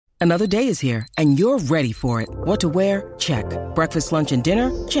Another day is here, and you're ready for it. What to wear? Check. Breakfast, lunch, and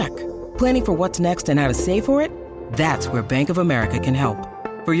dinner? Check. Planning for what's next and how to save for it? That's where Bank of America can help.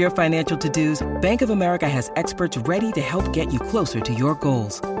 For your financial to-dos, Bank of America has experts ready to help get you closer to your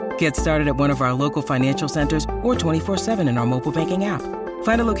goals. Get started at one of our local financial centers or 24/7 in our mobile banking app.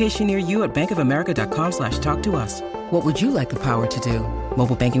 Find a location near you at bankofamerica.com/talktous. What would you like the power to do?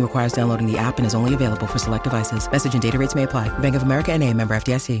 Mobile banking requires downloading the app and is only available for select devices. Message and data rates may apply. Bank of America N.A., member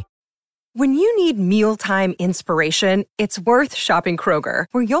FDIC. When you need mealtime inspiration, it's worth shopping Kroger,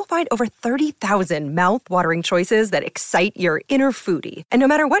 where you'll find over 30,000 mouth-watering choices that excite your inner foodie. And no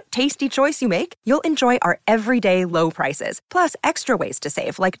matter what tasty choice you make, you'll enjoy our everyday low prices, plus extra ways to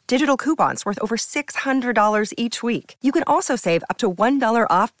save, like digital coupons worth over $600 each week. You can also save up to $1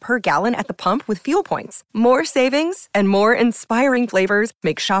 off per gallon at the pump with fuel points. More savings and more inspiring flavors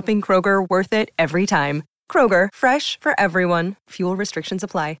make shopping Kroger worth it every time. Kroger, fresh for everyone. Fuel restrictions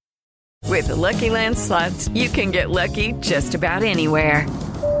apply. With the Lucky Land Slots, you can get lucky just about anywhere.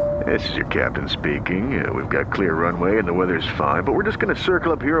 This is your captain speaking. We've got clear runway and the weather's fine, but we're just going to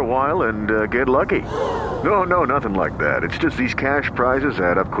circle up here a while and get lucky. No, nothing like that. It's just these cash prizes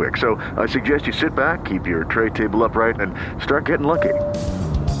add up quick. So I suggest you sit back, keep your tray table upright, and start getting lucky.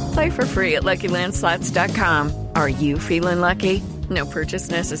 Play for free at LuckyLandSlots.com. Are you feeling lucky? No purchase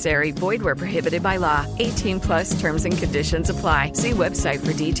necessary. Void where prohibited by law. 18+ terms and conditions apply. See website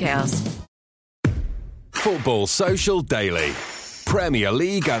for details. Football Social Daily. Premier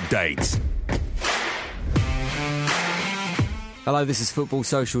League update. Hello, this is Football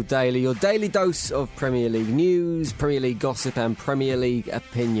Social Daily, your daily dose of Premier League news, Premier League gossip and Premier League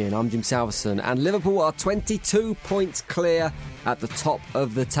opinion. I'm Jim Salverson, and Liverpool are 22 points clear at the top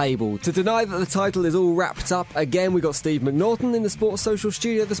of the table. To deny that the title is all wrapped up, again, we got Steve McNaughton in the Sports Social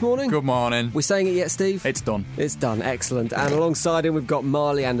studio this morning. Good morning. We're saying it yet, Steve? It's done. It's done, excellent. And alongside him, we've got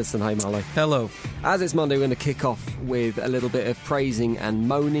Marley Anderson. Hey, Marley. Hello. As it's Monday, we're going to kick off with a little bit of praising and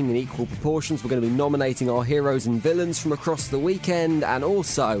moaning in equal proportions. We're going to be nominating our heroes and villains from across the weekend, and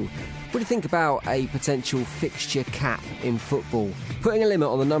also, what do you think about a potential fixture cap in football? Putting a limit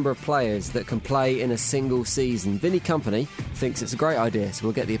on the number of players that can play in a single season. Vinny Company thinks it's a great idea, so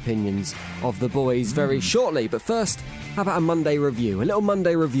we'll get the opinions of the boys very shortly. But first, how about a Monday review? A little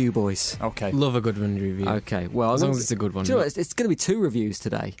Monday review, boys. Okay. Love a good Monday review. Okay, well, as long as it's a good one. Do you know what? It's going to be 2 reviews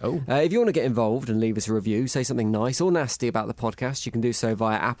today. Oh. If you want to get involved and leave us a review, say something nice or nasty about the podcast, you can do so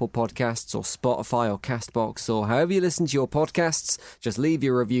via Apple Podcasts or Spotify or Castbox or however you listen to your podcasts. Just leave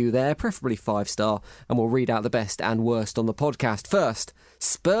your review there, preferably 5-star, and we'll read out the best and worst on the podcast. First,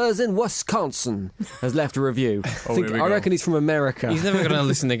 Spurs in Wisconsin has left a review. I reckon he's from America. He's never going to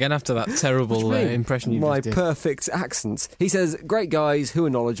listen again after that terrible impression you just did. My perfect accent. He says, great guys who are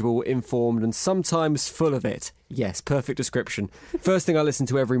knowledgeable, informed, and sometimes full of it. Yes, perfect description. First thing I listen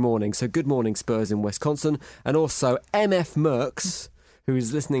to every morning, so good morning, Spurs in Wisconsin. And also, MF Merckx,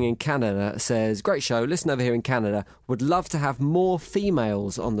 who's listening in Canada, says, great show, listen over here in Canada, would love to have more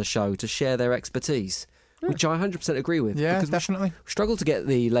females on the show to share their expertise. Which I 100% agree with. Yeah, because definitely. We struggle to get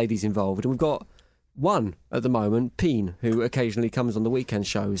the ladies involved, and we've got one at the moment, Peen, who occasionally comes on the weekend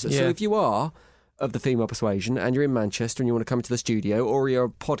shows. Yeah. So if you are of the female persuasion and you're in Manchester and you want to come to the studio, or you're a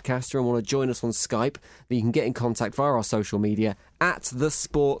podcaster and want to join us on Skype, then you can get in contact via our social media at The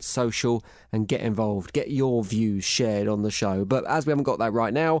Sports Social and get involved. Get your views shared on the show. But as we haven't got that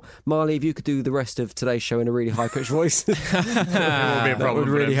right now, Marley, if you could do the rest of today's show in a really high-pitched voice, that would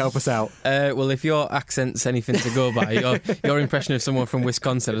really help us out. Well, if your accent's anything to go by, your impression of someone from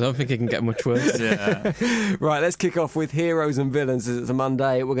Wisconsin, I don't think it can get much worse. Yeah. Right, let's kick off with heroes and villains. It's a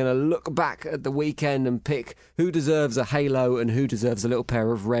Monday. We're going to look back at the weekend and pick who deserves a halo and who deserves a little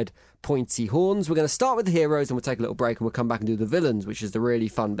pair of red pointy horns. We're going to start with the heroes and we'll take a little break and we'll come back and do the villains, which is the really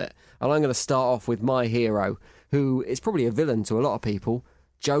fun bit. And I'm going to start off with my hero, who is probably a villain to a lot of people,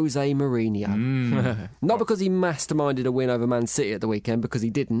 Jose Mourinho. Not because he masterminded a win over Man City at the weekend, because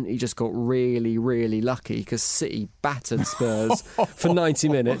he didn't. He just got really, really lucky because City battered Spurs for 90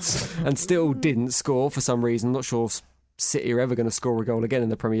 minutes and still didn't score for some reason. I'm not sure if City are ever going to score a goal again in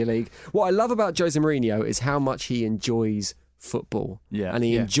the Premier League. What I love about Jose Mourinho is how much he enjoys football. Yeah. And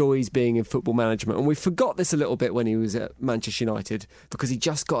he enjoys being in football management. And we forgot this a little bit when he was at Manchester United, because he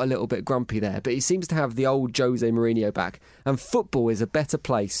just got a little bit grumpy there. But he seems to have the old Jose Mourinho back. And football is a better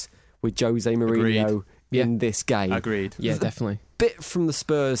place with Jose Mourinho in this game. Agreed. Yeah, definitely. Bit from the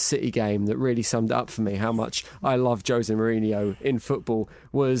Spurs City game that really summed it up for me how much I love Jose Mourinho in football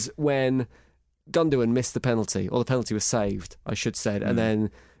was when Gundogan missed the penalty, or the penalty was saved, I should say, and then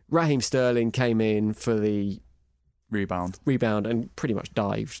Raheem Sterling came in for the rebound and pretty much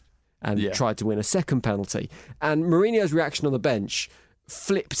dived and tried to win a second penalty. And Mourinho's reaction on the bench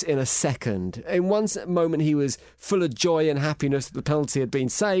flipped in a second. In one moment he was full of joy and happiness that the penalty had been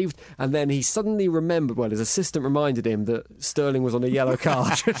saved, and then he suddenly remembered, well, his assistant reminded him that Sterling was on a yellow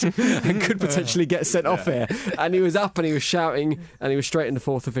card and could potentially get sent off here, and he was up and he was shouting and he was straight in the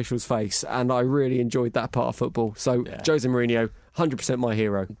fourth official's face, and I really enjoyed that part of football. So Jose Mourinho, 100% my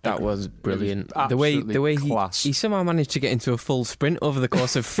hero. That was brilliant. Was the way he somehow managed to get into a full sprint over the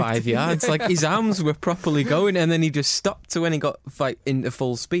course of 5 yards. Like, his arms were properly going, and then he just stopped. So when he got into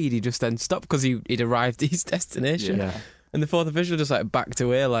full speed, he just then stopped because he'd arrived at his destination. Yeah. And the fourth official just like backed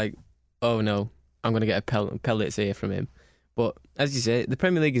away, like, oh no, I'm going to get a pellets here from him. But as you say, the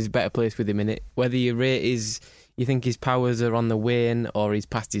Premier League is a better place with him in it. Whether you think his powers are on the wane or he's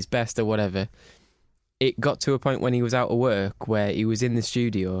past his best or whatever. It got to a point when he was out of work where he was in the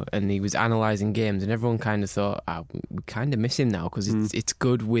studio and he was analysing games, and everyone kind of thought, we kind of miss him now because it's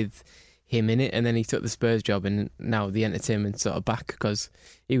good with him in it. And then he took the Spurs job, and now the entertainment's sort of back because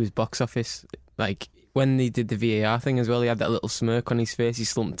he was box office. Like, when he did the VAR thing as well, he had that little smirk on his face. He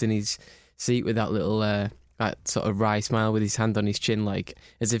slumped in his seat with that little that sort of wry smile with his hand on his chin, like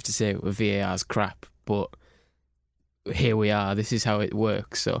as if to say, well, VAR's crap, but here we are. This is how it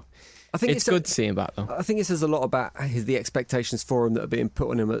works. So I think it's good to see him back, though. I think it says a lot about the expectations for him that are being put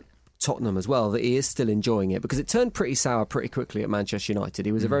on him at Tottenham as well, that he is still enjoying it, because it turned pretty sour pretty quickly at Manchester United.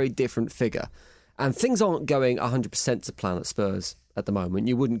 He was a very different figure. And things aren't going 100% to plan at Spurs at the moment.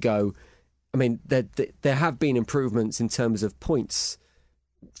 You wouldn't go... I mean, there have been improvements in terms of points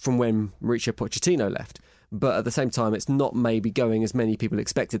from when Mauricio Pochettino left. But at the same time, it's not maybe going as many people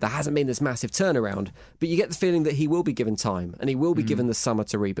expected. There hasn't been this massive turnaround, but you get the feeling that he will be given time and he will be given the summer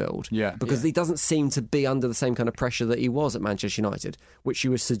to rebuild. Yeah, because he doesn't seem to be under the same kind of pressure that he was at Manchester United, which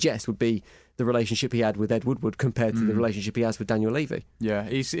you would suggest would be the relationship he had with Ed Woodward compared to the relationship he has with Daniel Levy. Yeah,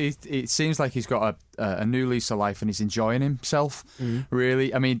 it seems like he's got a new lease of life and he's enjoying himself,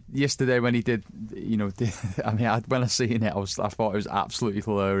 really. I mean, yesterday when he did, when I seen it, I thought it was absolutely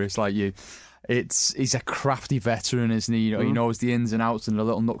hilarious. Like he's a crafty veteran, isn't he? You know, he knows the ins and outs and the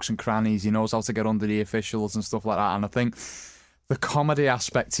little nooks and crannies. He knows how to get under the officials and stuff like that. And I think the comedy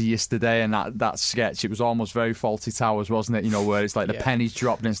aspect to yesterday and that sketch, it was almost very Fawlty Towers, wasn't it? You know, where it's like the pennies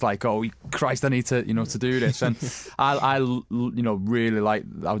dropped and it's like, oh Christ, I need to, to do this. And I really like,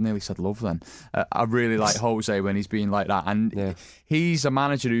 I nearly said love then. I really like Jose when he's being like that. And he's a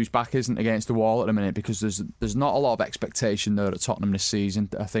manager whose back isn't against the wall at the minute, because there's not a lot of expectation there at Tottenham this season.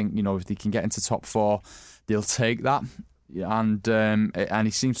 I think, if they can get into top four, they'll take that. And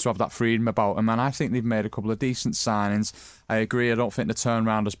he seems to have that freedom about him, and I think they've made a couple of decent signings. I agree, I don't think the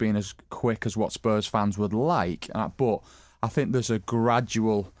turnaround has been as quick as what Spurs fans would like, but I think there's a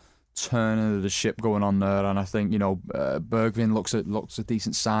gradual turning of the ship going on there, and I think Bergvin looks a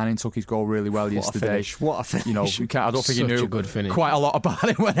decent signing, took his goal really well yesterday. What a finish! I don't think he knew quite a lot about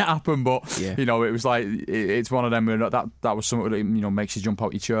it when it happened, but it was like it's one of them that was something that makes you jump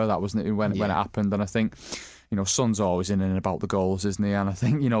out your chair. That wasn't it when it happened, and I think. Son's always in and about the goals, isn't he? And I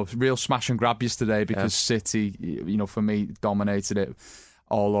think, real smash and grab yesterday because City, for me, dominated it,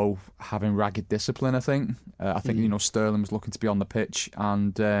 although having ragged discipline, I think. Sterling was looking to be on the pitch.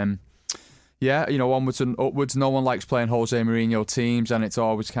 And, onwards and upwards. No one likes playing Jose Mourinho teams, and it's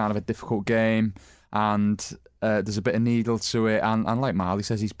always kind of a difficult game. And there's a bit of needle to it. And like Marley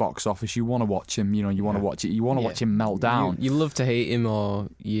says, he's box office. You want to watch him, you want to watch it. You want to watch him melt down. You love to hate him, or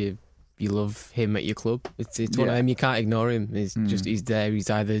you love him at your club. It's one of them. You can't ignore him. He's there. He's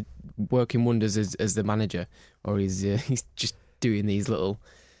either working wonders as the manager, or he's just doing these little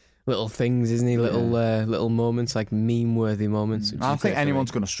things, isn't he? Little moments, like meme-worthy moments. I think anyone's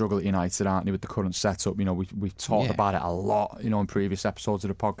going to struggle at United, aren't they, with the current setup? We've talked about it a lot, in previous episodes of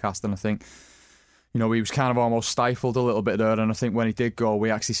the podcast, and I think. He was kind of almost stifled a little bit there, and I think when he did go,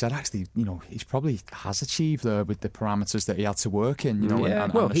 we actually said, he's probably has achieved there with the parameters that he had to work in,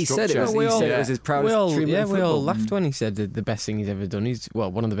 and he said it was his proudest achievement in football. We all laughed when he said the best thing he's ever done.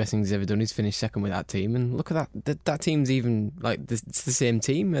 One of the best things he's ever done is finish second with that team, and look at that team's even, it's the same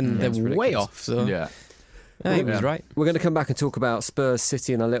team, and they're way off, so... Yeah. Yeah, he was right. We're going to come back and talk about Spurs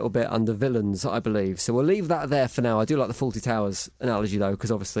City in a little bit under villains, I believe. So we'll leave that there for now. I do like the Fawlty Towers analogy, though,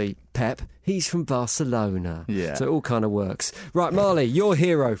 because obviously Pep, he's from Barcelona. Yeah. So it all kind of works. Right, Marley, your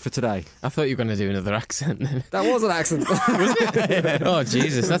hero for today. I thought you were going to do another accent then. That was an accent. Was it? Oh,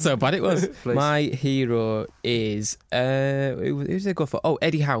 Jesus, that's how bad it was. Please. My hero is... who did I go for? Oh,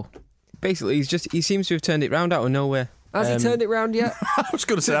 Eddie Howe. Basically, he seems to have turned it round out of nowhere. Has he turned it round yet? I was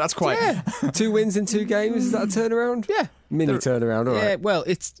going to say, that's quite... Yeah. 2 wins in 2 games, is that a turnaround? Yeah. Mini turnaround, all right. Yeah, well,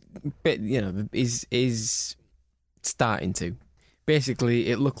 it's... But, is starting to. Basically,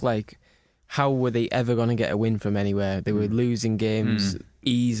 it looked like how were they ever going to get a win from anywhere? They were losing games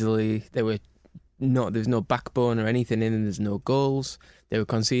easily. There was no backbone or anything in them. There's no goals. They were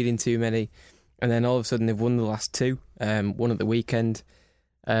conceding too many. And then all of a sudden they've won the last two. One at the weekend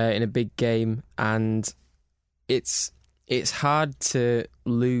in a big game. And it's hard to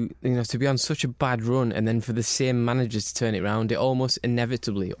lose, to be on such a bad run and then for the same managers to turn it around. It almost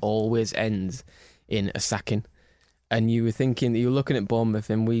inevitably always ends in a sacking. And you were looking at Bournemouth,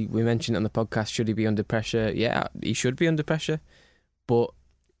 and we mentioned it on the podcast, should he be under pressure? Yeah, he should be under pressure. But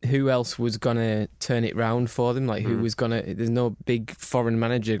who else was going to turn it round for them? Like, who was going to... There's no big foreign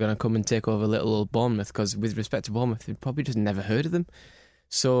manager going to come and take over little old Bournemouth, because with respect to Bournemouth, they've probably just never heard of them.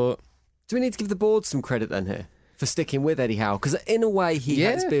 So... Do we need to give the board some credit then here for sticking with Eddie Howe? Because in a way he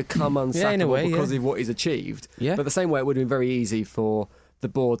has become unsackable because of what he's achieved. Yeah. But the same way it would have been very easy for the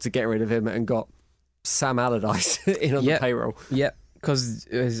board to get rid of him and got Sam Allardyce in on the payroll. Yeah, because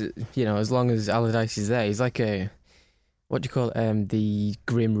as long as Allardyce is there, he's like a... What do you call it? The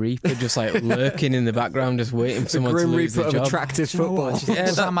Grim Reaper, just like lurking in the background, just waiting for someone to lose the job. Grim Reaper of attractive football.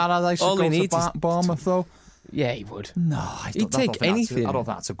 Sam Allardyce would go to Bournemouth, though. Yeah, he would. No, he'd take anything. I don't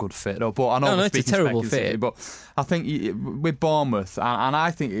think that's a good fit, though. But I know it's a terrible fit. But I think with Bournemouth, and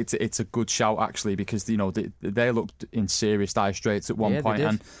I think it's a good shout actually, because they looked in serious dire straits at one point,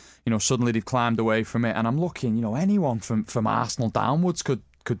 and suddenly they've climbed away from it. And I'm looking, anyone from Arsenal downwards could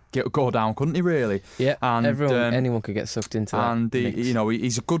go down, couldn't he? Really? Yeah. And anyone could get sucked into that. And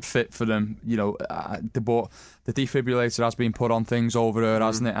he's a good fit for them. The defibrillator has been put on things over there,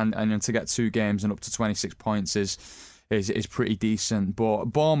 hasn't it? And to get 2 games and up to 26 points is pretty decent. But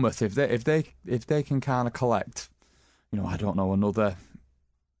Bournemouth, if they can kind of collect, I don't know, another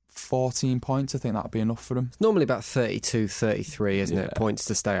 14 points, I think that'd be enough for them. It's normally about 32, 33, isn't it? Points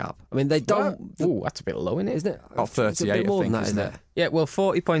to stay up. I mean, they don't... Ooh, that's a bit low, isn't it? About 38, a bit more I think, than that, isn't it? Yeah, well,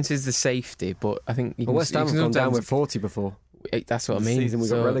 40 points is the safety, but I think... West Ham have gone down with 40 before. That's what I mean. The season we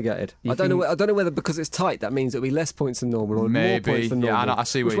got relegated. I don't know whether because it's tight that means it'll be less points than normal or more points than normal. Yeah, I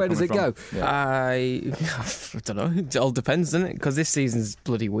see where does it go? Yeah. I don't know. It all depends, doesn't it? Because this season's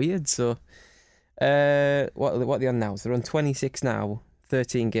bloody weird. So, what are they on now? So they're on 26 now.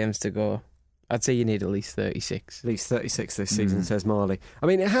 13 games to go. I'd say you need at least 36. At least 36 this season, says Marley. I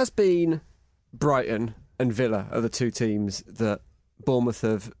mean, it has been Brighton and Villa are the two teams that Bournemouth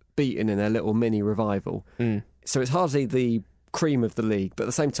have beaten in their little mini revival. So it's hardly the cream of the league, but at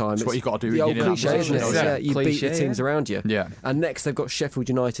the same time, it's what you've got to do. The old cliche, isn't it? Yeah. You beat the teams around you. Yeah. And next they've got Sheffield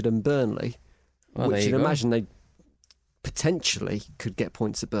United and Burnley, which you'd imagine they potentially could get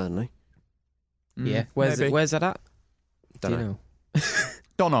points at Burnley. Yeah. Where's that at? Don't know.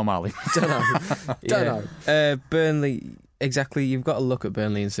 Don't know, Marley. Don't know. Burnley, exactly. You've got to look at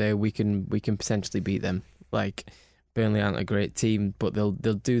Burnley and say we can potentially beat them. Like, Burnley aren't a great team, but they'll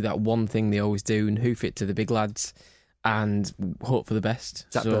do that one thing they always do and hoof it to the big lads and hope for the best.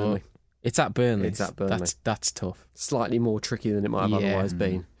 It's at Burnley. It's at Burnley. It's at Burnley. That's tough. Slightly more tricky than it might have otherwise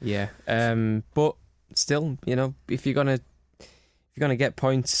been. Yeah. But still, if you're gonna get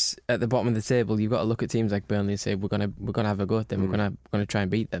points at the bottom of the table, you've got to look at teams like Burnley and say we're gonna have a go at them. We're gonna try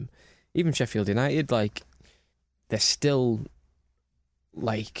and beat them. Even Sheffield United, like, they're still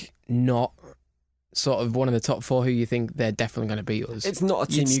like not sort of one of the top 4 who you think they're definitely going to beat us. It's not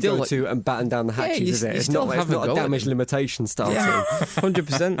a team you go to and batten down the hatches, is it? It's not a damage limitation style team.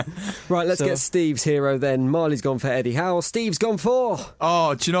 100%. Right, let's get Steve's hero then. Marley's gone for Eddie Howe. Steve's gone for...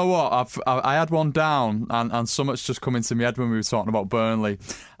 Oh, do you know what? I had one down and so much just come into my head when we were talking about Burnley.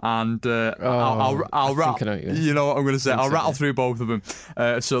 And I'll rattle. You know what I'm going to say? I'll rattle through both of them.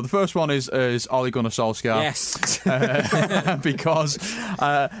 So the first one is Ole Gunnar Solskjaer. Yes, because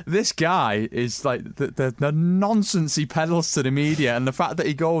this guy is like the nonsense he peddles to the media, and the fact that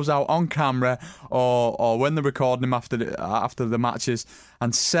he goes out on camera or when they're recording him after the matches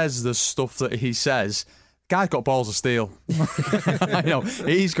and says the stuff that he says. Guy's got balls of steel. I know.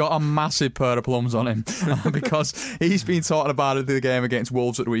 He's got a massive pair of plums on him because he's been talking about it in the game against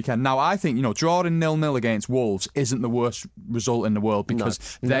Wolves at the weekend. Now, I think, drawing 0-0 against Wolves isn't the worst result in the world because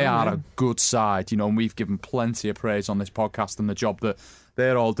they are a good side, and we've given plenty of praise on this podcast and the job that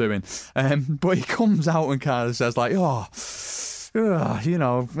they're all doing. But he comes out and kind of says like,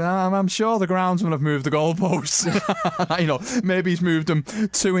 I'm sure the groundsman have moved the goalposts. Maybe he's moved them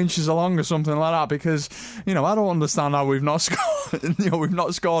 2 inches along or something like that because, I don't understand how we've not scored. We've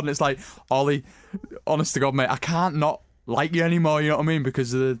not scored, and it's like, Ollie, honest to God, mate, I can't not like you anymore, you know what I mean?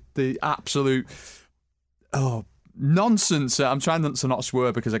 Because of the absolute, nonsense. I'm trying to not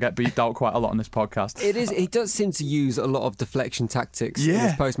swear because I get beeped out quite a lot on this podcast. It is. He does seem to use a lot of deflection tactics in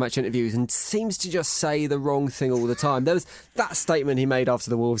his post-match interviews and seems to just say the wrong thing all the time. There was that statement he made after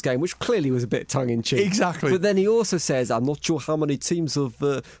the Wolves game, which clearly was a bit tongue-in-cheek. Exactly. But then he also says, I'm not sure how many teams have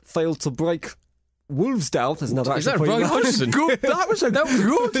failed to break Wolves down. There's another Is that Roy Hodgson? Good. That was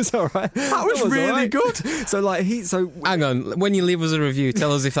good. It's all right. That was really all right. good. So Hang on, when you leave us a review,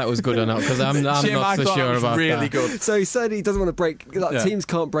 tell us if that was good or not, because I'm Jim, not I so thought sure that was about really that. good. So he said he doesn't want to break. Teams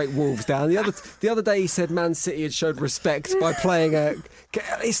can't break Wolves down. The other day he said Man City had showed respect by playing a.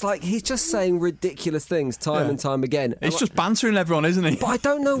 It's like he's just saying ridiculous things time and time again. He's just bantering everyone, isn't he? But I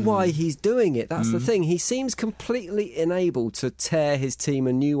don't know why he's doing it. That's the thing. He seems completely unable to tear his team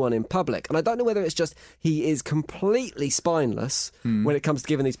a new one in public. And I don't know whether it's just he is completely spineless when it comes to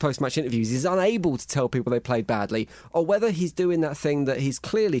giving these post-match interviews. He's unable to tell people they played badly, or whether he's doing that thing that he's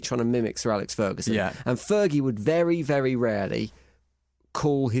clearly trying to mimic Sir Alex Ferguson. Yeah. And Fergie would very, very rarely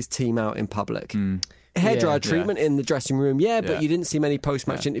call his team out in public. Hairdryer treatment in the dressing room, but you didn't see many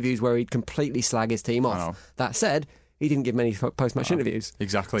post-match interviews where he'd completely slag his team off. That said, he didn't give many post-match interviews.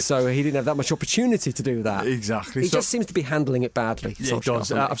 Exactly. So he didn't have that much opportunity to do that. Exactly. He just seems to be handling it badly. Yeah, he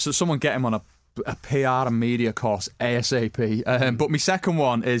does. So someone get him on a PR and media course ASAP. But my second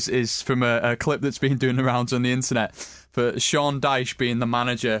one is from a clip that's been doing the rounds on the internet for Sean Dyche being the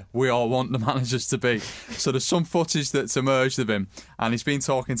manager we all want the managers to be. So there's some footage that's emerged of him, and he's been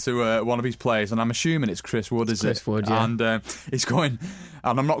talking to one of his players, and I'm assuming it's Chris Wood, Chris Wood, yeah. And he's going,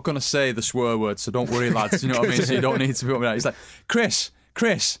 and I'm not going to say the swear word, so don't worry, lads. You know what I mean? So you don't need to be up with that. He's like, Chris,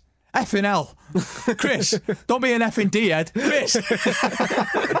 effing hell. Chris, don't be an effing D-head. Chris.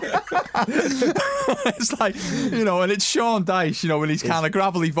 It's like, and it's Sean Dyche, with his kind of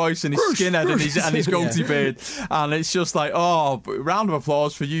gravelly voice and his skinhead and his goatee beard. And it's just like, round of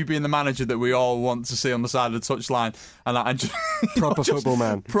applause for you being the manager that we all want to see on the side of the touchline. And just, proper football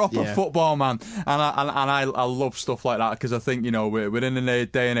man. Proper football man. And I love stuff like that because I think, we're in a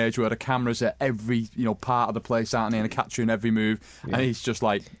day and age where the cameras are every, part of the place, aren't they? And capturing every move. Yeah. And he's just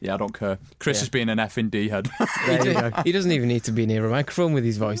like, I don't care. Chris is being an effing D-head. He doesn't even need to be near a microphone with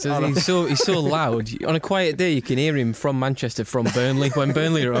his voice, does he? He's so loud. On a quiet day, you can hear him from Manchester, from Burnley, when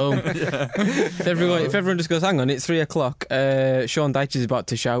Burnley are at home. If everyone just goes, hang on, it's 3:00, Sean Dyche is about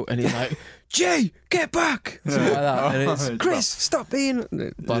to shout, and he's like, Jay, get back! Something like that. And it's, Chris, stop being...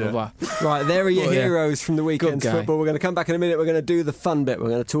 Blah, blah, blah. Right, there are your heroes from the weekend's football. We're going to come back in a minute. We're going to do the fun bit. We're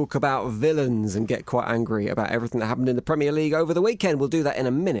going to talk about villains and get quite angry about everything that happened in the Premier League over the weekend. We'll do that in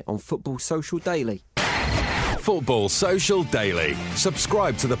a minute on Football Social Daily. Football Social Daily.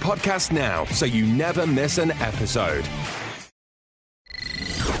 Subscribe to the podcast now so you never miss an episode.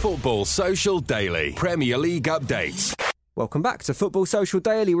 Football Social Daily. Premier League updates. Welcome back to Football Social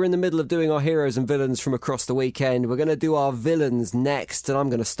Daily. We're in the middle of doing our heroes and villains from across the weekend. We're going to do our villains next, and I'm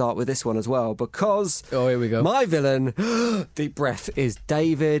going to start with this one as well because here we go. My villain, deep breath, is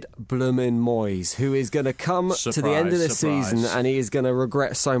David Bloomin' Moyes, who is going to come to the end of the season and he is going to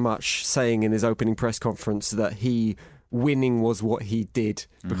regret so much saying in his opening press conference that winning was what he did,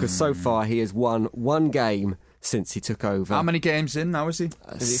 because so far he has won one game since he took over. How many games in now is he?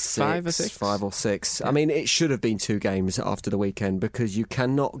 Is it 5 or 6? 5 or 6. I mean, it should have been 2 games after the weekend because you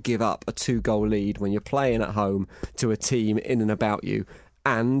cannot give up a 2-goal lead when you're playing at home to a team in and about you.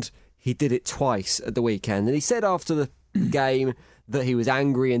 And he did it twice at the weekend. And he said after the game that he was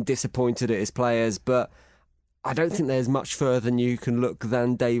angry and disappointed at his players, but I don't think there's much further than you can look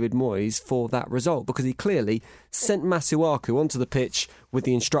than David Moyes for that result, because he clearly sent Masuaku onto the pitch with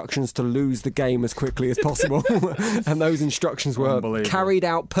the instructions to lose the game as quickly as possible. And those instructions were carried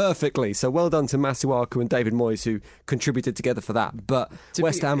out perfectly. So well done to Masuaku and David Moyes, who contributed together for that. But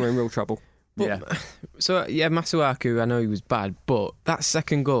West Ham are in real trouble. So, Masuaku, I know he was bad, but that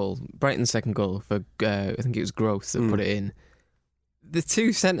second goal, Brighton's second goal for, I think it was Gross that put it in, the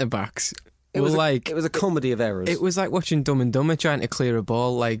 2 centre-backs... It was a comedy of errors. It was like watching Dumb and Dumber trying to clear a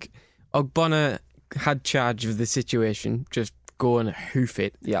ball. Like, Ogbonna had charge of the situation, just go and hoof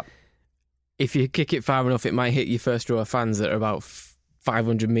it. Yeah. If you kick it far enough, it might hit your first row of fans that are about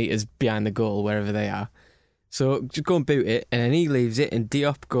 500 metres behind the goal, wherever they are. So just go and boot it, and then he leaves it, and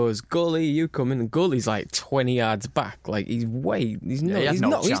Diop goes, "Goalie, you coming?" And goalie's like 20 yards back. Like, he's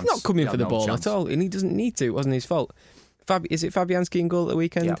not coming for the ball at all, and he doesn't need to. It wasn't his fault. Is it Fabianski in goal at the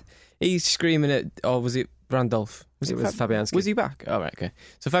weekend? Yeah. He's screaming at, or was it Randolph? It was Fabianski. Was he back? Oh, right, okay.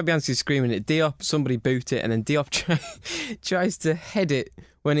 So Fabianski's screaming at Diop, somebody boot it, and then Diop tries to head it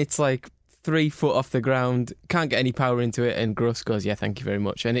when it's like 3 foot off the ground, can't get any power into it, and Gross goes, "Yeah, thank you very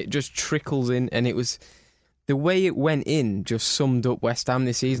much." And it just trickles in, and it was the way it went in just summed up West Ham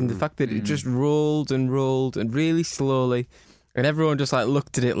this season. The fact that it just rolled and really slowly, and everyone just like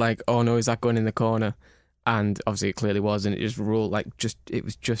looked at it like, oh no, is that going in the corner? And obviously it clearly was, and it just rolled like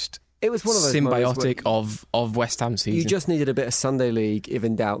it was one of those symbiotic of West Ham season. You just needed a bit of Sunday League, if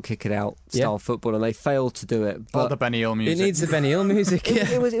in doubt, kick it out style football, and they failed to do it. But the Benny Hill music. It needs the Benny Hill music.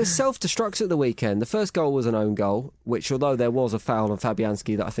 It was self-destruct at the weekend. The first goal was an own goal, which, although there was a foul on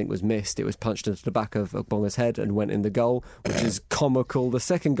Fabianski that I think was missed, it was punched into the back of Bonga's head and went in the goal, which is comical. The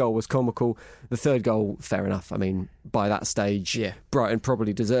second goal was comical. The third goal, fair enough. I mean, by that stage, Brighton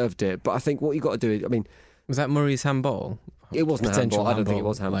probably deserved it. But I think what you got to do is, I mean, was that Murray's handball? It wasn't a handball. I don't think it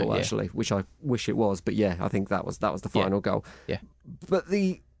was handball, actually, which I wish it was. But yeah, I think that was the final goal. Yeah. But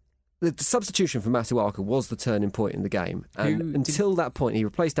the substitution for Masuaku was the turning point in the game. And until that point, he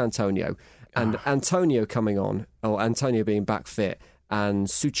replaced Antonio. And Antonio coming on, or Antonio being back fit, and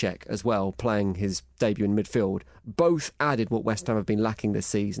Souček as well, playing his debut in midfield, both added what West Ham have been lacking this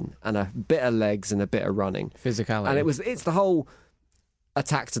season, and a bit of legs and a bit of running. Physicality. And it's the whole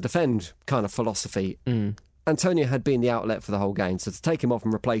attack to defend kind of philosophy. Antonio had been the outlet for the whole game, so to take him off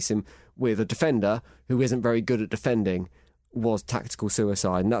and replace him with a defender who isn't very good at defending was tactical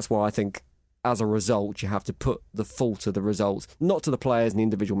suicide. And that's why I think, as a result, you have to put the fault of the results, not to the players and the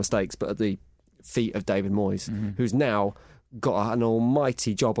individual mistakes, but at the feet of David Moyes, who's now got an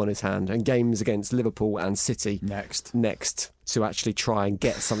almighty job on his hand, and games against Liverpool and City next to actually try and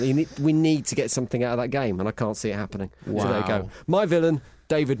get something. We need to get something out of that game, and I can't see it happening. Wow. So there you go. My villain,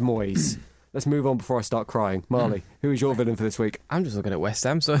 David Moyes. Let's move on before I start crying. Marley, who is your villain for this week? I'm just looking at West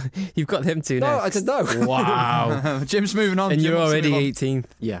Ham, so you've got them two No, next. I said no. Wow. Jim's moving on. And Jim you're wants to already move on. 18th.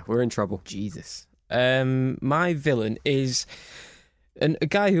 Yeah, we're in trouble. Jesus. My villain is a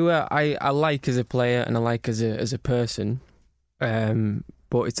guy who I like as a player and I like as a person,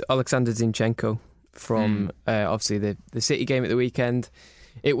 but it's Alexander Zinchenko from obviously the City game at the weekend.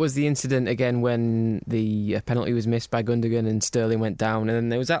 It was the incident again when the penalty was missed by Gundogan and Sterling went down, and then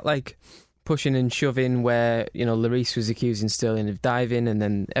there was that like pushing and shoving where, you know, Lloris was accusing Sterling of diving, and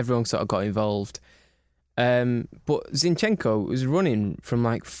then everyone sort of got involved. But Zinchenko was running from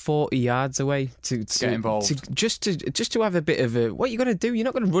like 40 yards away to get involved. Just to have a bit of a, what are you going to do? You're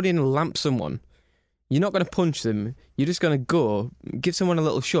not going to run in and lamp someone. You're not going to punch them. You're just going to go, give someone a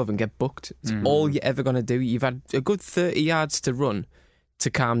little shove and get booked. It's all you're ever going to do. You've had a good 30 yards to run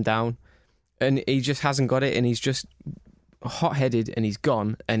to calm down, and he just hasn't got it, and he's just hot-headed, and he's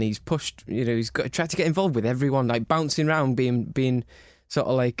gone, and he's pushed, you know, he's tried to get involved with everyone, like bouncing around, being sort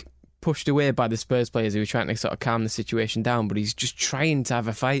of like pushed away by the Spurs players who were trying to sort of calm the situation down, but he's just trying to have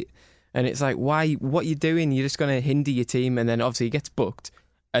a fight, and it's like, why? What are you doing? You're just going to hinder your team, and then obviously he gets booked,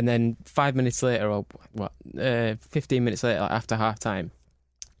 and then 5 minutes later, or 15 minutes later, after half-time,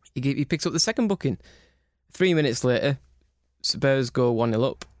 he picks up the second booking. 3 minutes later, Spurs go 1-0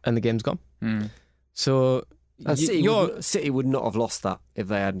 up, and the game's gone. So City would not have lost that if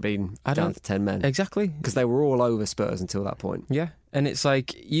they hadn't been down to 10 men. Exactly. Because they were all over Spurs until that point. Yeah. And it's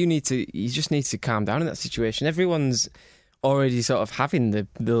like, you just need to calm down in that situation. Everyone's already sort of having the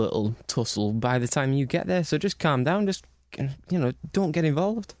little tussle by the time you get there. So just calm down. Just, you know, don't get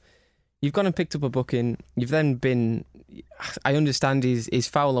involved. You've gone and picked up a booking. You've then been... I understand his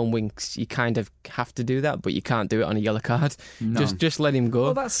foul on Winks. You kind of have to do that, but you can't do it on a yellow card. No. Just let him go.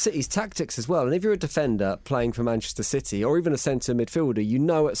 Well, that's City's tactics as well. And if you're a defender playing for Manchester City, or even a centre midfielder, you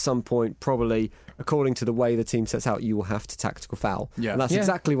know at some point, probably, according to the way the team sets out, you will have to tactical foul. Yeah. And that's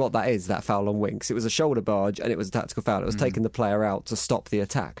exactly what that is, that foul on Winks. It was a shoulder barge and it was a tactical foul. It was taking the player out to stop the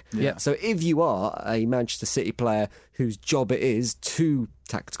attack. Yeah. So if you are a Manchester City player whose job it is to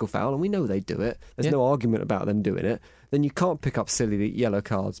tactical foul, and we know they do it, there's no argument about them doing it, then you can't pick up silly yellow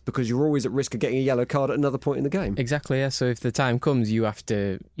cards because you're always at risk of getting a yellow card at another point in the game. Exactly, yeah. So if the time comes, you've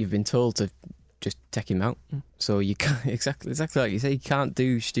been told to just take him out. So you can't, exactly like you say, you can't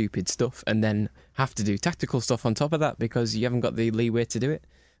do stupid stuff and then have to do tactical stuff on top of that because you haven't got the leeway to do it.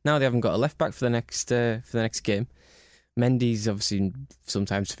 Now they haven't got a left back for the next game. Mendy's obviously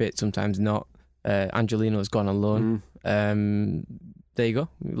sometimes fit, sometimes not. Angelino's gone on loan. There you go,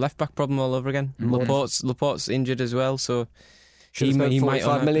 left back problem all over again. Laporte's injured as well, so he might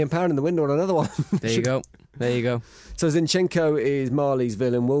 £45 million in the window on another one. There you go. So Zinchenko is Marley's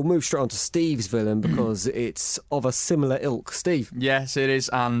villain. We'll move straight on to Steve's villain because it's of a similar ilk. Steve. Yes, it is,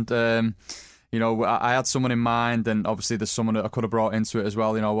 and You know, I had someone in mind, and obviously there's someone that I could have brought into it as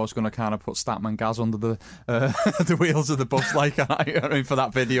well. You know, I was going to kind of put Statman Gaz under the the wheels of the bus, like I mean, for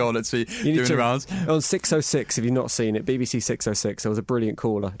that video that's doing the rounds. On 606, if you've not seen it, BBC 606, there was a brilliant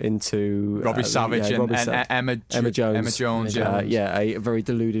caller into Robbie Savage and Emma Jones. A very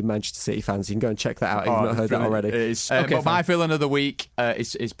deluded Manchester City fan. So you can go and check that out if you've not heard that already. But my villain of the week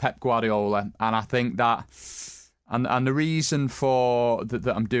is Pep Guardiola, and I think that. And the reason for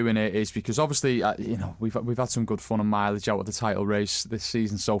that I'm doing it is because obviously we've had some good fun and mileage out of the title race this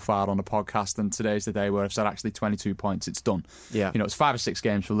season so far on the podcast, and today's the day where I've said actually 22 points, it's done. Yeah, it's 5 or 6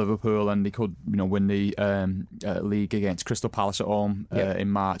 games for Liverpool, and they could win the league against Crystal Palace at home in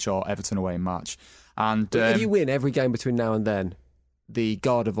March or Everton away in March. And if you win every game between now and then, the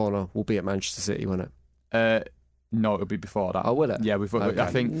Guard of Honour will be at Manchester City, won't it? No, it'll be before that. Oh, will it? Yeah, okay. I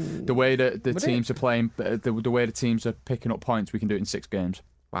think the way that the teams are playing, the way the teams are picking up points, we can do it in 6 games.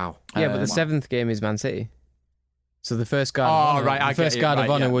 Wow. Yeah, but the 7th game is Man City. So the first Guard of Honour, of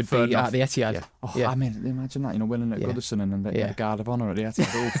Honour would be at the Etihad. Yeah. Oh, I mean, imagine that, winning at Goodison and then the Guard of Honour at the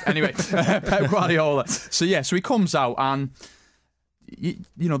Etihad. Anyway, Pep Guardiola. So he comes out and...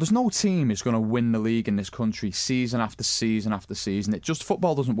 there's no team who's going to win the league in this country season after season after season.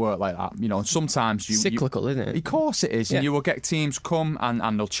 Football doesn't work like that. And sometimes cyclical, isn't it? Of course it is. Yeah. And you will get teams come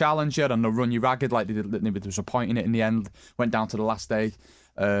and they'll challenge you and they'll run you ragged like they did. There was a point in it in the end. Went down to the last game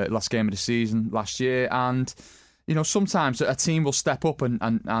of the season last year, and sometimes a team will step up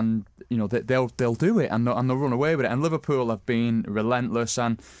and they'll do it and they'll run away with it. And Liverpool have been relentless.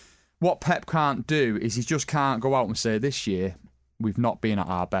 And what Pep can't do is he just can't go out and say this year, we've not been at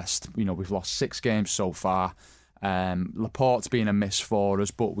our best. We've lost 6 games so far. Laporte's been a miss for us,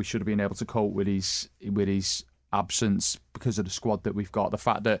 but we should have been able to cope with his absence because of the squad that we've got. The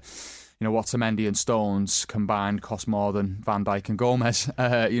fact that Otamendi and Stones combined cost more than Van Dijk and Gomez.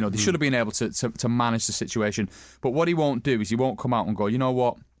 They should have been able to manage the situation. But what he won't do is he won't come out and go, you know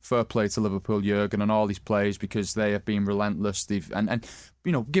what? Fair play to Liverpool, Jurgen, and all these players because they have been relentless. And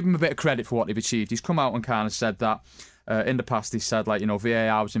give them a bit of credit for what they've achieved. He's come out and kind of said that. In the past, he said,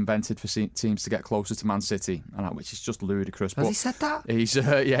 VAR was invented for teams to get closer to Man City, which is just ludicrous. Has he said that? He's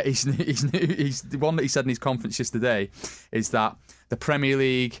the one that he said in his conference yesterday is that the Premier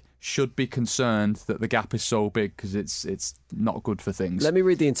League should be concerned that the gap is so big because it's not good for things. Let me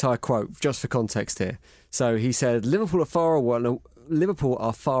read the entire quote just for context here. So he said, Liverpool are far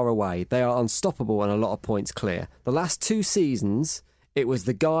away. They are unstoppable and a lot of points clear. The last 2 seasons, it was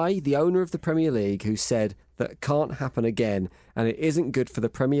the guy, the owner of the Premier League, who said that can't happen again, and it isn't good for the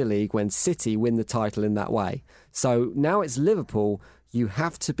Premier League when City win the title in that way. So now it's Liverpool. You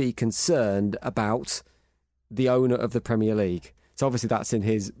have to be concerned about the owner of the Premier League. So obviously that's in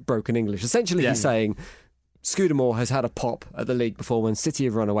his broken English. Essentially, he's saying Scudamore has had a pop at the league before when City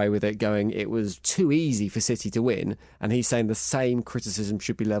have run away with it, going it was too easy for City to win, and he's saying the same criticism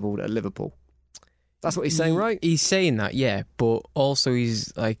should be levelled at Liverpool. That's what he's saying, right? He's saying that, yeah, but also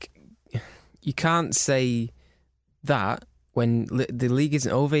he's like, you can't say that when the league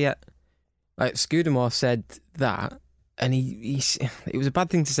isn't over yet. Like Scudamore said that, and he it was a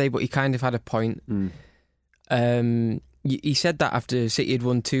bad thing to say, but he kind of had a point. He said that after City had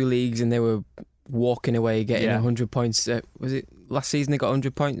won 2 leagues and they were walking away getting 100 points. Was it last season they got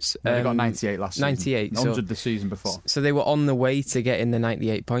 100 points? They got 98 last season. 98. 100 the season before. So they were on the way to getting the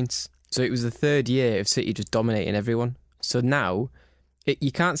 98 points. So it was the 3rd year of City just dominating everyone. So now,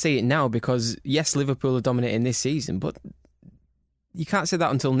 you can't say it now because, yes, Liverpool are dominating this season, but you can't say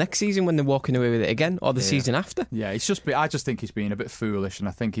that until next season when they're walking away with it again, or the season after. Yeah, I just think he's being a bit foolish, and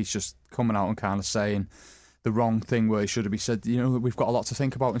I think he's just coming out and kind of saying the wrong thing where he should have said, we've got a lot to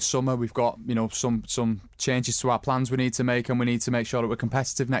think about in summer. We've got, some changes to our plans we need to make, and we need to make sure that we're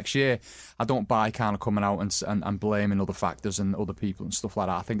competitive next year. I don't buy kind of coming out and blaming other factors and other people and stuff like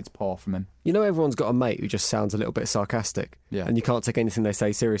that. I think it's poor from him. Everyone's got a mate who just sounds a little bit sarcastic, and you can't take anything they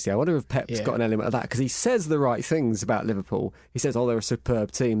say seriously. I wonder if Pep's got an element of that, because he says the right things about Liverpool. He says, they're a superb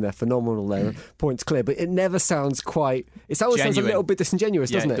team, they're phenomenal, they're points clear, but it never sounds quite... It always sounds a little bit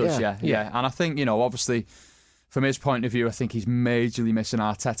disingenuous, doesn't it? It does, yeah. And I think, obviously... From his point of view, I think he's majorly missing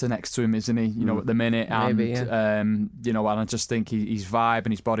Arteta next to him, isn't he? At the minute, maybe, and I just think his vibe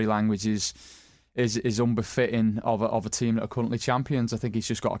and his body language is unbefitting of a team that are currently champions. I think he's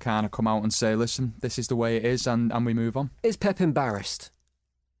just got to kind of come out and say, "Listen, this is the way it is," and we move on. Is Pep embarrassed?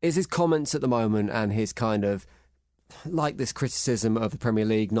 Is his comments at the moment and his kind of like this criticism of the Premier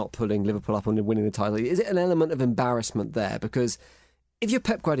League not pulling Liverpool up and winning the title? Is it an element of embarrassment there? Because if you're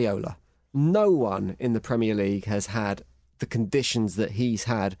Pep Guardiola, no one in the Premier League has had the conditions that he's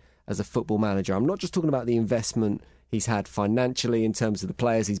had as a football manager. I'm not just talking about the investment he's had financially in terms of the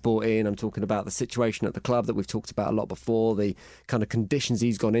players he's brought in. I'm talking about the situation at the club that we've talked about a lot before, the kind of conditions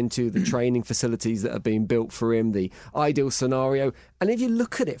he's gone into, the training facilities that have been built for him, the ideal scenario. And if you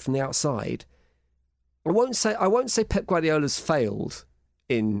look at it from the outside, I won't say Pep Guardiola's failed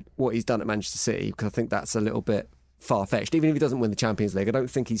in what he's done at Manchester City, because I think that's a little bit far-fetched. Even if he doesn't win the Champions League, I don't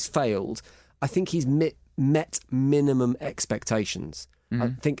think he's failed. I think he's met minimum expectations.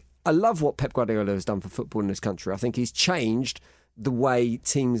 I love what Pep Guardiola has done for football in this country. I think he's changed the way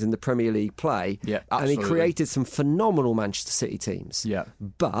teams in the Premier League play. Yeah, and he created some phenomenal Manchester City teams. Yeah.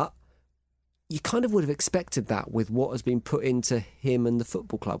 But you kind of would have expected that with what has been put into him and the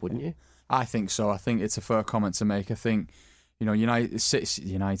football club, wouldn't you? I think so. I think it's a fair comment to make. I think, United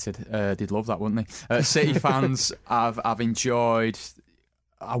did love that, wouldn't they? City fans have enjoyed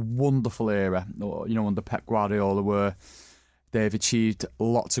a wonderful era, under Pep Guardiola, where they've achieved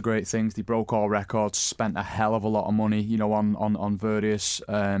lots of great things. They broke all records, spent a hell of a lot of money, on various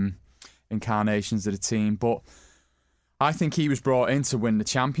incarnations of the team. But I think he was brought in to win the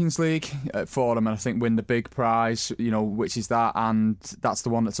Champions League for them, and I think win the big prize, which is that, and that's the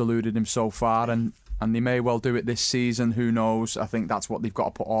one that's eluded him so far. And they may well do it this season. Who knows? I think that's what they've got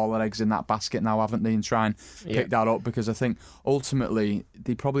to put all their eggs in that basket now, haven't they, and try and pick that up, because I think ultimately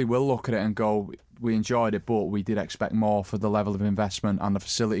they probably will look at it and go, we enjoyed it, but we did expect more for the level of investment and the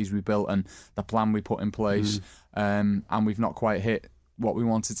facilities we built and the plan we put in place, and we've not quite hit what we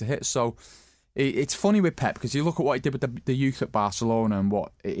wanted to hit. So it's funny with Pep, because you look at what he did with the youth at Barcelona and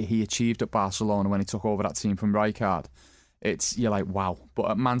what he achieved at Barcelona when he took over that team from Rijkaard. You're like, wow. But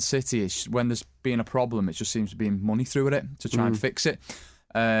at Man City, when there's been a problem, it just seems to be money through it to try and fix it.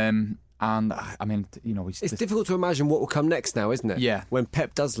 And I mean, it's difficult to imagine what will come next now, isn't it? Yeah. When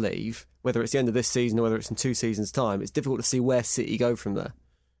Pep does leave, whether it's the end of this season or whether it's in 2 seasons' time, it's difficult to see where City go from there.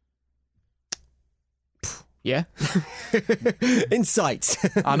 Yeah. Insight.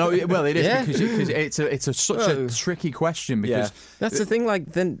 I know. Well, it is, because it's such a tricky question, because that's the thing.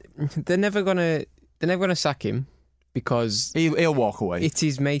 Like, then they're never gonna sack him, because he'll walk away. It's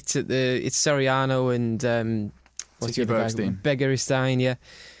his mates it's Soriano and what's the other guy? Begiristain. Yeah,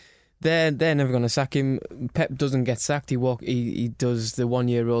 they're never going to sack him. Pep doesn't get sacked. He does the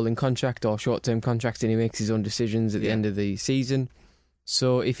 1-year rolling contract or short term contract, and he makes his own decisions at the end of the season.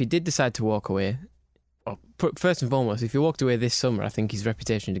 So if he did decide to walk away, first and foremost, if he walked away this summer, I think his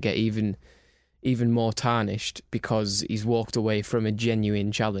reputation to get even more tarnished, because he's walked away from a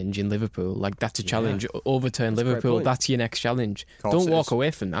genuine challenge in Liverpool. Like, that's a challenge. Overturn Liverpool, that's your next challenge. Don't walk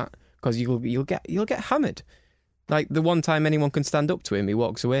away from that, because you'll get hammered. Like, the one time anyone can stand up to him, he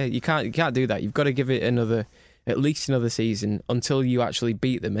walks away. You can't do that. You've got to give it at least another season until you actually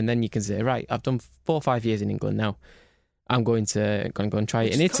beat them, and then you can say, right, I've done 4 or 5 years in England now. I'm going to go and try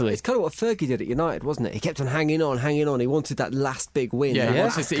it in Italy. It's kind of what Fergie did at United, wasn't it? He kept on hanging on. He wanted that last big win. Yeah, he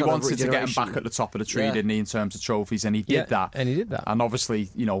wanted to get him back at the top of the tree, didn't he, in terms of trophies, and he did that. And he did that. And obviously,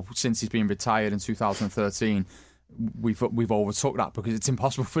 since he's been retired in 2013, we've overtook that, because it's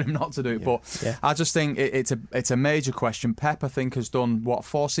impossible for him not to do it. But I just think it's a major question. Pep, I think, has done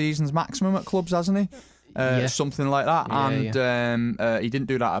 4 seasons maximum at clubs, hasn't he? Something like that. He didn't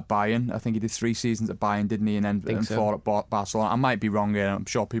do that at Bayern. I think he did 3 seasons at Bayern, didn't he? And 4 at Barcelona. I might be wrong here. I'm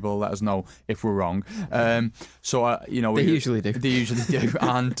sure people will let us know if we're wrong. They usually do. They usually do.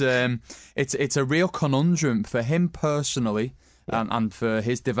 And it's a real conundrum for him personally. And for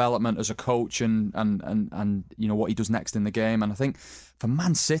his development as a coach and what he does next in the game. And I think for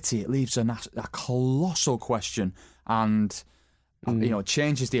Man City, it leaves a colossal question, and it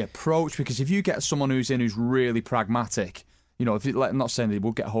changes the approach, because if you get someone who's really pragmatic, I'm not saying they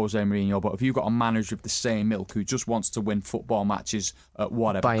will get Jose Mourinho, but if you've got a manager of the same ilk who just wants to win football matches at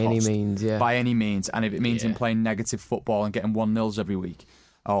whatever by cost, by any means, and if it means him playing negative football and getting 1-0s every week,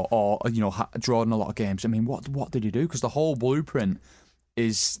 or drawing a lot of games. I mean, what did he do? Because the whole blueprint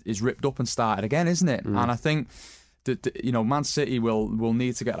is ripped up and started again, isn't it? And I think that Man City will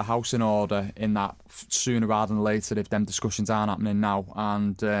need to get the house in order in that sooner rather than later, if them discussions aren't happening now.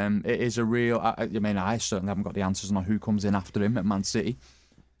 And it is a real. I certainly haven't got the answers on who comes in after him at Man City.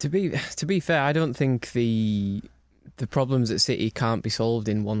 To be fair, I don't think the problems at City can't be solved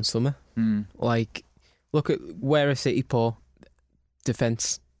in one summer. Like, look at where are City poor?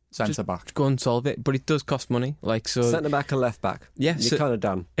 Defence, centre back. Go and solve it, but it does cost money. Like, so centre back and left back. Yeah, you're kind of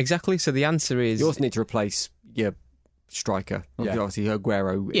done. Exactly. So the answer is you also need to replace your striker. Obviously,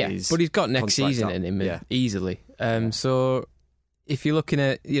 Aguero is. But he's got next season in him easily. So if you're looking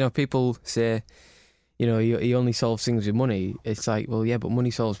at, people say, he only solves things with money. It's like, well, yeah, but money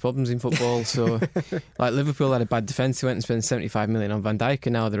solves problems in football. So, like Liverpool had a bad defence, they went and spent 75 million on Van Dijk,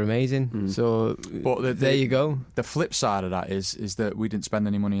 and now they're amazing. So, but there you go. The flip side of that is that we didn't spend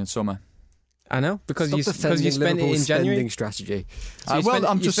any money in summer. I know, because you spent it in Liverpool's January. Spending strategy.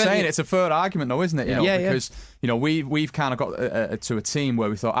 I'm just saying it's a fair argument, though, isn't it? Because we've kind of got to a team where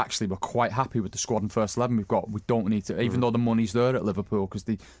we thought actually we're quite happy with the squad and first 11 we've got. We don't need to, even though the money's there at Liverpool, because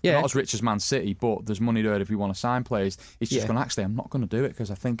they're not as rich as Man City, but there's money there if we want to sign players. It's just going, actually, I'm not going to do it because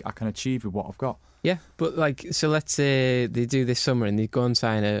I think I can achieve with what I've got. Yeah, but so let's say they do this summer and they go and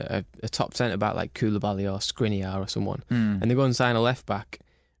sign a top centre back like Koulibaly or Skriniar or someone, and they go and sign a left back.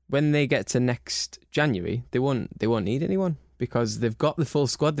 When they get to next January, they won't need anyone because they've got the full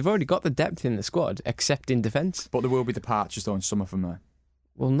squad. They've already got the depth in the squad, except in defence. But there will be departures though in summer from there.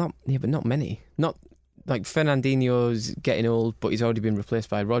 Well, but not many. Not like Fernandinho's getting old, but he's already been replaced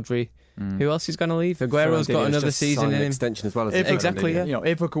by Rodri. Who else is going to leave? Aguero's got another season in him. Extension as well. Exactly. Yeah.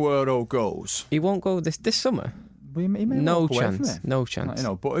 If Aguero goes, he won't go this summer. No chance. No chance.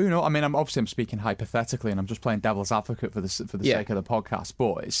 But I'm speaking hypothetically, and I'm just playing devil's advocate for the sake of the podcast.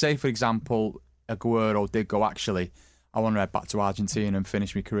 But say, for example, Aguero did go. Actually, I want to head back to Argentina and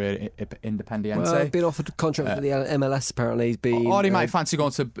finish my career Independiente. Well, been offered a contract for the MLS. Apparently, he's been. Or he might fancy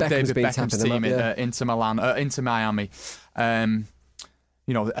going to David Beckham's team into Milan, into Miami. How much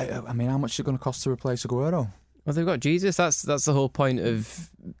is it going to cost to replace Aguero? Well, they've got Jesus. That's the whole point of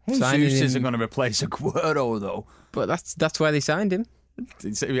signing him. Jesus isn't going to replace Aguero, though. But that's why they signed him.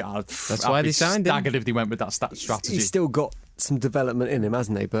 That's why they signed him. Staggered if they went with that strategy. He's still got some development in him,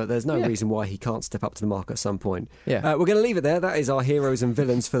 hasn't he? But there's no reason why he can't step up to the mark at some point. Yeah. We're going to leave it there. That is our heroes and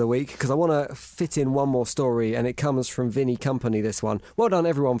villains for the week, because I want to fit in one more story, and it comes from Vinny Company, this one. Well done,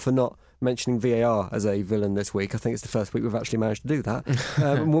 everyone, for not mentioning VAR as a villain this week. I think it's the first week we've actually managed to do that.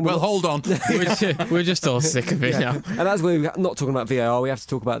 Hold on. We're just all sick of it now. And as we're not talking about VAR, we have to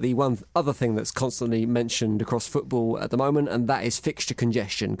talk about the one other thing that's constantly mentioned across football at the moment, and that is fixture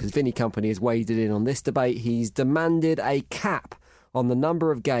congestion, because Vinny Company has waded in on this debate. He's demanded a cap on the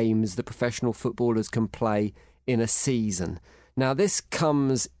number of games that professional footballers can play in a season. Now, this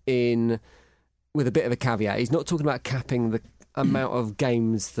comes in with a bit of a caveat. He's not talking about capping the amount of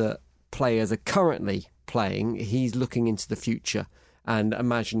games that players are currently playing. He's looking into the future and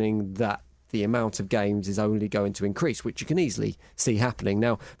imagining that the amount of games is only going to increase, which you can easily see happening.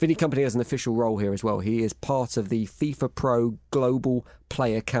 Now, Vinny Company has an official role here as well. He is part of the FIFA Pro Global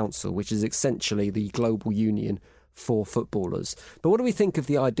Player Council, which is essentially the global union for footballers. But what do we think of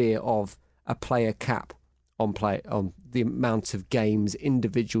the idea of a player cap on the amount of games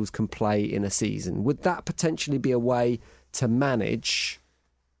individuals can play in a season? Would that potentially be a way to manage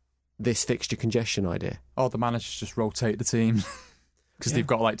this fixture congestion idea? Oh, the managers just rotate the teams because they've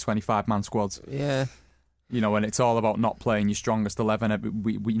got like 25-man squads. Yeah. And it's all about not playing your strongest 11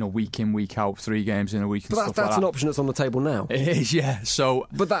 week in, week out, 3 games in a week and stuff like that. But that's an option that's on the table now. It is, yeah. So,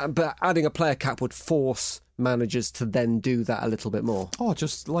 but adding a player cap would force managers to then do that a little bit more. Oh,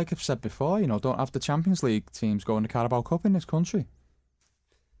 just like I've said before, don't have the Champions League teams going to Carabao Cup in this country.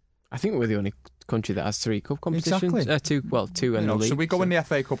 I think we're the only country that has 3 cup competitions. Exactly. 2 in the league. So we go in the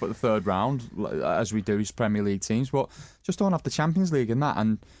FA Cup at the 3rd round, as we do as Premier League teams, but just don't have the Champions League in that.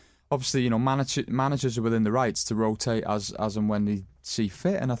 And obviously, managers are within the rights to rotate as and when they see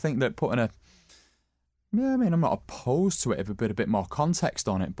fit. And I think that I'm not opposed to it if a bit more context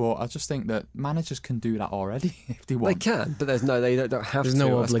on it, but I just think that managers can do that already if they want. They can, but they don't have There's to.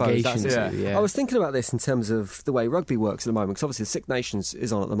 No obligation to. Yeah. I was thinking about this in terms of the way rugby works at the moment, because obviously the Six Nations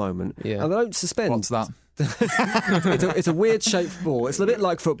is on at the moment, and they don't suspend. What's that? It's a weird shaped ball. It's a bit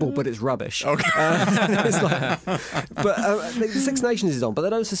like football, but it's rubbish. Okay. The Six Nations is on, but they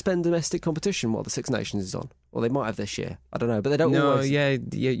don't suspend domestic competition while the Six Nations is on. Or they might have this year. I don't know, but they don't.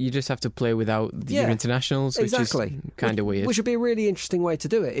 You just have to play without your internationals, which is kind of weird. Which would be a really interesting way to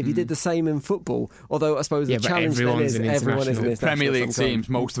do it if you did the same in football. Although I suppose the challenge then is everyone is an international. Premier League teams,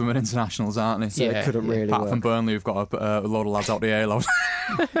 most of them are internationals, aren't they? So it couldn't really apart work. from Burnley, we've got a load of lads out the A-load.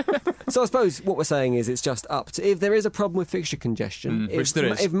 So I suppose what we're saying is it's just up to, if there is a problem with fixture congestion,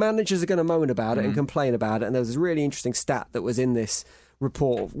 if managers are going to moan about it and complain about it, and there was this really interesting stat that was in this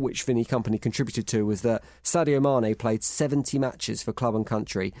report which Vinny Company contributed to, was that Sadio Mane played 70 matches for club and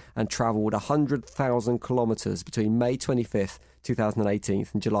country and travelled 100,000 kilometres between May 25th 2018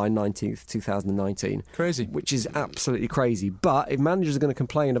 and July 19th 2019. Crazy. Which is absolutely crazy. But if managers are going to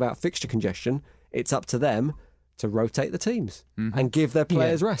complain about fixture congestion, it's up to them to rotate the teams and give their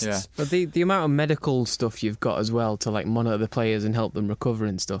players rests. Yeah. But the amount of medical stuff you've got as well to like monitor the players and help them recover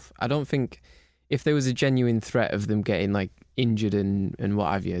and stuff, I don't think if there was a genuine threat of them getting like injured and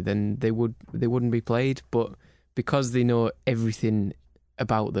what have you, then they wouldn't be played. But because they know everything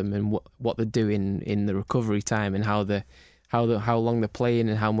about them and what they're doing in the recovery time and how long they're playing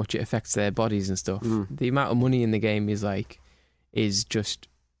and how much it affects their bodies and stuff, the amount of money in the game is just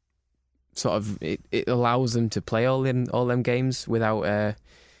sort of it allows them to play all them games without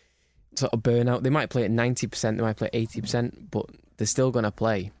sort of burnout. They might play at 90%, they might play 80%, but they're still going to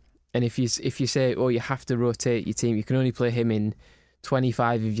play. And if you say, you have to rotate your team, you can only play him in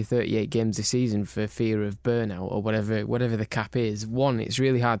 25 of your 38 games this season for fear of burnout or whatever the cap is. One, it's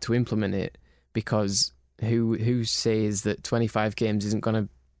really hard to implement it because who says that 25 games isn't going to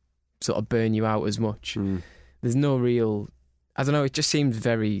sort of burn you out as much? There's no real, I don't know, it just seems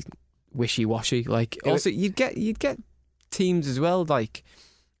very wishy-washy. Like, also you'd get teams as well, like,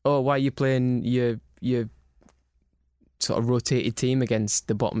 why are you playing your sort of rotated team against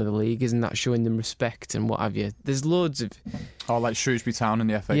the bottom of the league? Isn't that showing them respect and what have you? There's loads of... like Shrewsbury Town in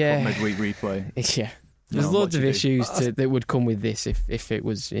the FA Cup midweek replay. Yeah. There's loads of issues that would come with this if it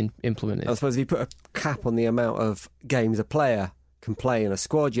was implemented. I suppose if you put a cap on the amount of games a player can play in a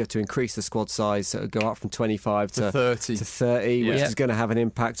squad, you have to increase the squad size, so it would go up from 25 to 30, which is going to have an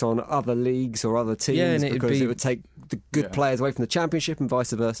impact on other leagues or other teams because it would take the good players away from the Championship and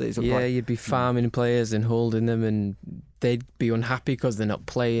vice versa. You'd be farming players and holding them, and they'd be unhappy because they're not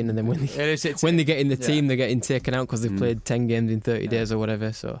playing, and then when they get in the team, they're getting taken out because they've played 10 games in 30 days or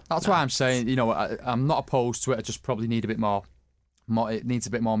whatever. So that's why I'm saying, I'm not opposed to it. I just probably need a bit more. It needs a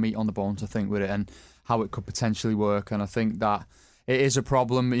bit more meat on the bone to think with it and how it could potentially work. And I think that it is a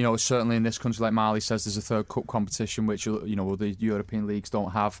problem, certainly in this country, like Marley says, there's a third cup competition, which, the European leagues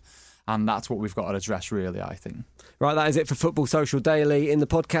don't have. And that's what we've got to address, really, I think. Right, that is it for Football Social Daily. In the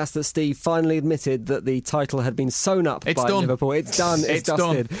podcast that Steve finally admitted that the title had been sewn up by Liverpool. It's done. It's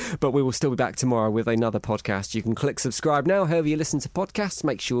dusted. Done. But we will still be back tomorrow with another podcast. You can click subscribe now, however you listen to podcasts.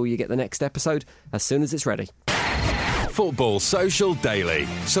 Make sure you get the next episode as soon as it's ready. Football Social Daily.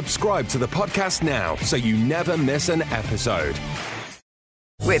 Subscribe to the podcast now so you never miss an episode.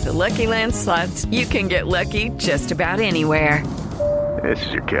 With the Lucky Land Slots, you can get lucky just about anywhere. This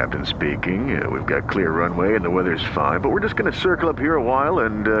is your captain speaking. We've got clear runway and the weather's fine, but we're just going to circle up here a while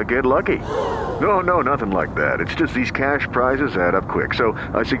and get lucky. No, nothing like that. It's just these cash prizes add up quick. So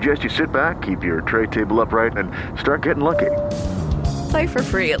I suggest you sit back, keep your tray table upright, and start getting lucky. Play for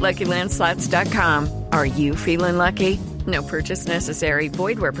free at LuckyLandSlots.com. Are you feeling lucky? No purchase necessary.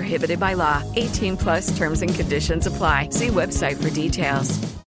 Void where prohibited by law. 18+ terms and conditions apply. See website for details.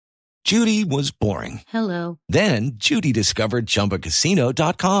 Judy was boring. Hello. Then Judy discovered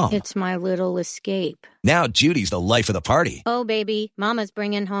ChumbaCasino.com. It's my little escape. Now Judy's the life of the party. Oh, baby, mama's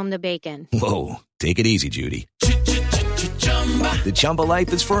bringing home the bacon. Whoa, take it easy, Judy. The Chumba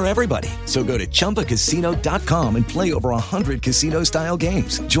life is for everybody. So go to ChumbaCasino.com and play over 100 casino-style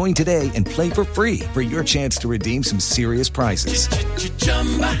games. Join today and play for free for your chance to redeem some serious prizes.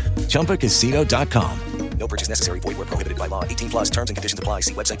 ChumbaCasino.com. No purchase necessary. Void where prohibited by law. 18+ terms and conditions apply.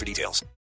 See website for details.